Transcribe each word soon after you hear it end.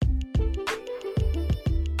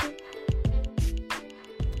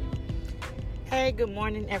Hey, good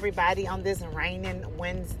morning, everybody, on this raining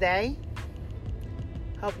Wednesday.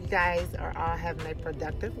 Hope you guys are all having a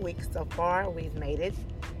productive week so far. We've made it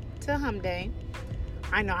to Hump Day.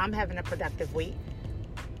 I know I'm having a productive week.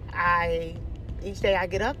 Each day I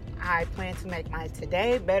get up, I plan to make my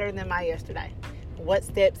today better than my yesterday. What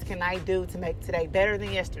steps can I do to make today better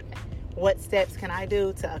than yesterday? What steps can I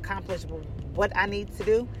do to accomplish what I need to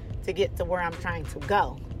do to get to where I'm trying to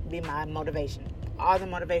go? Be my motivation. All the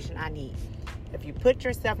motivation I need. If you put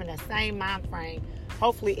yourself in the same mind frame,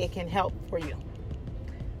 hopefully it can help for you.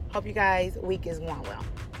 Hope you guys' week is going well.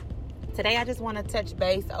 Today I just want to touch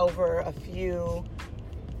base over a few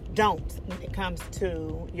don'ts when it comes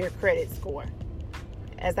to your credit score.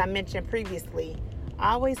 As I mentioned previously,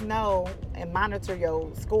 always know and monitor your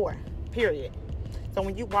score, period. So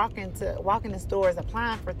when you walk in the stores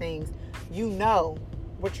applying for things, you know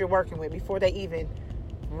what you're working with before they even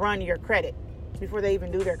run your credit, before they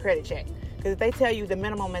even do their credit check. Because if they tell you the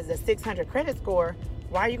minimum is a 600 credit score,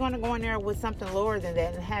 why are you going to go in there with something lower than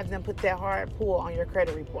that and have them put that hard pull on your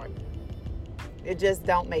credit report? It just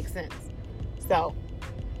don't make sense. So,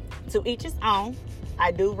 to each his own.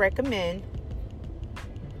 I do recommend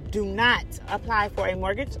do not apply for a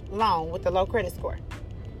mortgage loan with a low credit score.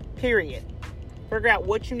 Period. Figure out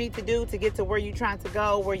what you need to do to get to where you're trying to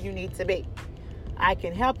go, where you need to be. I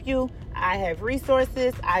can help you. I have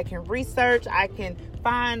resources. I can research. I can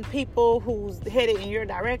find people who's headed in your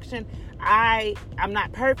direction. I'm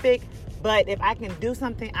not perfect, but if I can do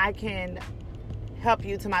something, I can help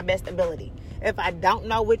you to my best ability. If I don't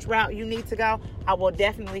know which route you need to go, I will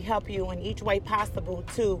definitely help you in each way possible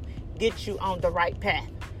to get you on the right path.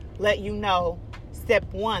 Let you know, step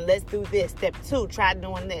 1, let's do this. Step 2, try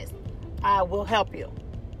doing this. I will help you.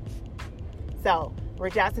 So,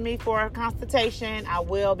 reach out to me for a consultation. I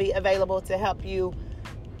will be available to help you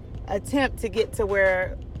attempt to get to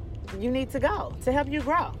where you need to go, to help you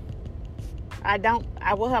grow.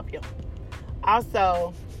 I will help you.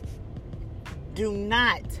 Also, do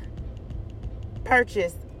not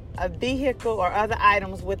purchase a vehicle or other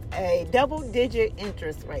items with a double-digit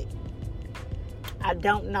interest rate. I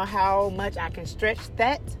don't know how much I can stretch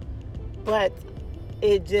that, but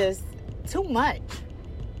it just too much.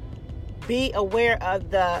 Be aware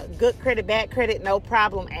of the good credit, bad credit, no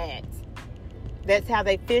problem ads. That's how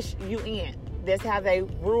they fish you in. That's how they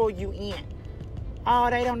rule you in. Oh,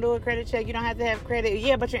 they don't do a credit check. You don't have to have credit.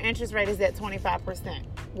 Yeah, but your interest rate is at 25%.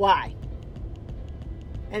 Why?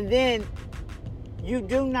 And then you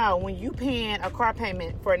do know when you paying a car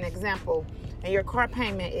payment, for an example, and your car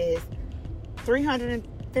payment is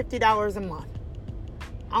 $350 a month.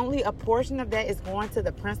 Only a portion of that is going to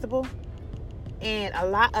the principal, and a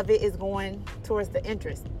lot of it is going towards the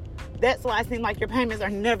interest. That's why it seems like your payments are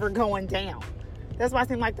never going down. That's why it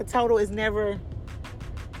seems like the total is never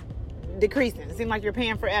decreasing. It seems like you're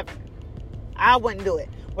paying forever. I wouldn't do it.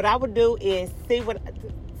 What I would do is see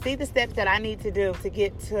the steps that I need to do to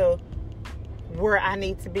get to where I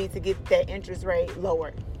need to be to get that interest rate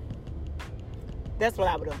lowered. That's what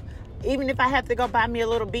I would do. Even if I have to go buy me a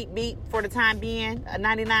little beat for the time being, a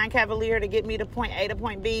 99 Cavalier to get me to point A to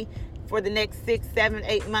point B for the next 6, 7,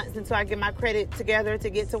 8 months until I get my credit together to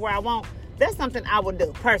get to where I want, that's something I would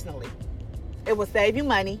do personally. It will save you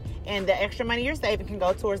money, and the extra money you're saving can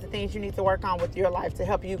go towards the things you need to work on with your life to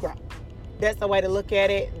help you grow. That's the way to look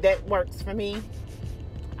at it. That works for me.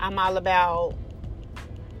 I'm all about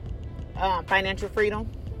financial freedom.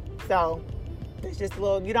 So it's just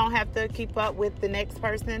you don't have to keep up with the next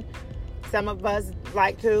person. Some of us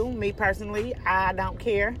like to. Me personally, I don't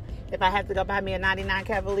care. If I have to go buy me a 99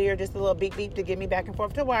 Cavalier, just a little beep to get me back and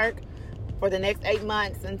forth to work for the next 8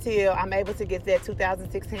 months until I'm able to get that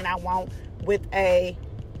 2016 I want with a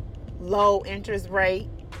low interest rate,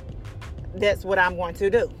 that's what I'm going to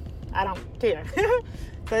do. I don't care. So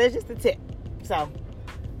that's just a tip. So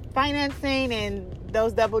financing and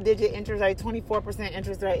those double-digit interest rate, 24%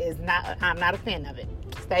 interest rate I'm not a fan of it.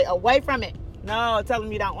 Stay away from it. No, tell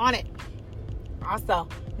them you don't want it. Also,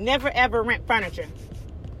 never ever rent furniture.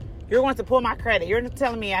 You're going to pull my credit. You're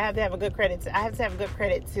telling me I have to have a good credit. I have to have a good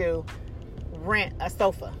credit to rent a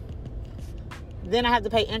sofa. Then I have to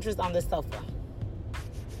pay interest on this sofa.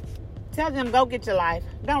 Tell them, go get your life.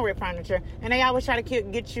 Don't rent furniture. And they always try to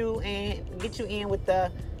get you in with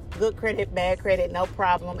the good credit, bad credit, no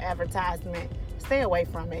problem advertisement. Stay away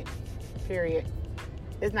from it. Period.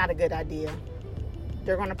 It's not a good idea.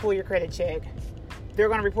 They're going to pull your credit check. They're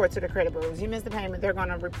going to report to the credit bureaus. You miss the payment, they're going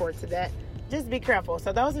to report to that. Just be careful.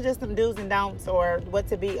 So those are just some do's and don'ts or what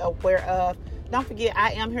to be aware of. Don't forget,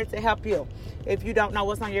 I am here to help you. If you don't know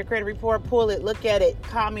what's on your credit report, pull it, look at it,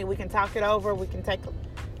 call me. We can talk it over. We can take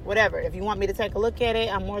whatever. If you want me to take a look at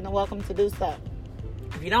it, I'm more than welcome to do so.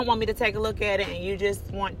 If you don't want me to take a look at it and you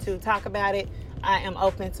just want to talk about it, I am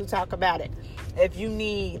open to talk about it. If you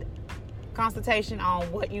need consultation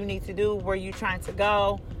on what you need to do, where you're trying to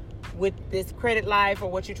go with this credit life,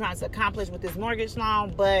 or what you're trying to accomplish with this mortgage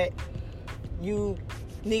loan, but you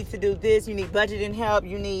need to do this, you need budgeting help,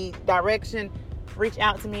 you need direction, reach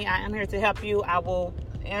out to me. I am here to help you. I will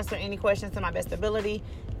answer any questions to my best ability.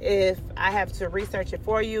 If I have to research it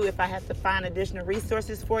for you, if I have to find additional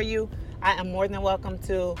resources for you, I am more than welcome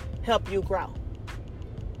to help you grow.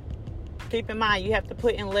 Keep in mind, you have to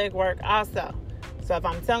put in legwork also. So if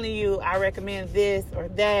I'm telling you I recommend this or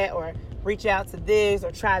that, or reach out to this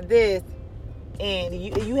or try this, and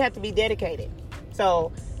you have to be dedicated.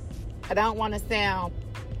 So I don't want to sound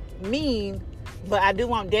mean, but I do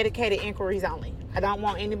want dedicated inquiries only. I don't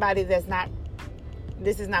want anybody this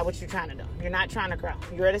is not what you're trying to do. You're not trying to grow.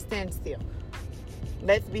 You're at a standstill.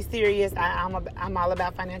 Let's be serious. I'm all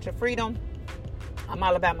about financial freedom. I'm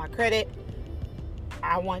all about my credit.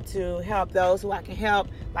 I want to help those who I can help.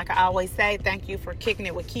 Like I always say, thank you for kicking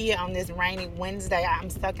it with Kia on this rainy Wednesday. I'm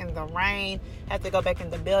stuck in the rain. Have to go back in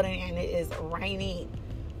the building and it is raining.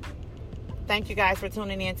 Thank you guys for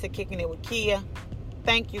tuning in to Kicking It with Kia.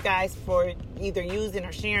 Thank you guys for either using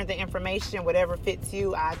or sharing the information, whatever fits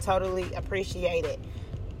you. I totally appreciate it.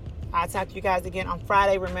 I'll talk to you guys again on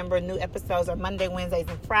Friday. Remember, new episodes are Monday, Wednesdays,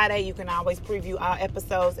 and Friday. You can always preview all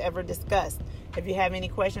episodes ever discussed. If you have any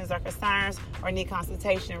questions or concerns or need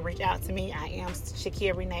consultation, reach out to me. I am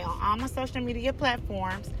Shakia Renee on all my social media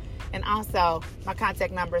platforms. And also, my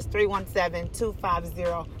contact number is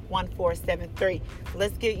 317-250-1473.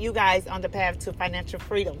 Let's get you guys on the path to financial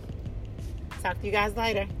freedom. Talk to you guys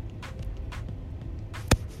later.